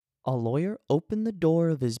A lawyer opened the door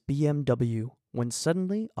of his BMW when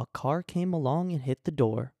suddenly a car came along and hit the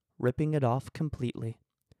door, ripping it off completely.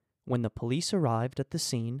 When the police arrived at the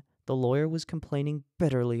scene, the lawyer was complaining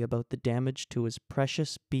bitterly about the damage to his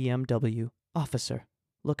precious BMW. "Officer,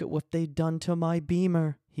 look at what they've done to my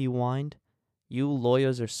Beamer," he whined. "You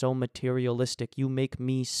lawyers are so materialistic, you make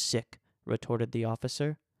me sick," retorted the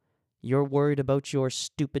officer. "You're worried about your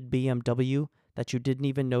stupid BMW that you didn't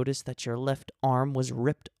even notice that your left arm was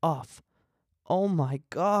ripped off." "Oh my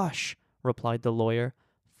gosh," replied the lawyer,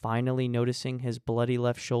 finally noticing his bloody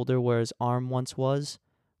left shoulder where his arm once was.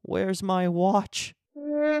 "Where's my watch?"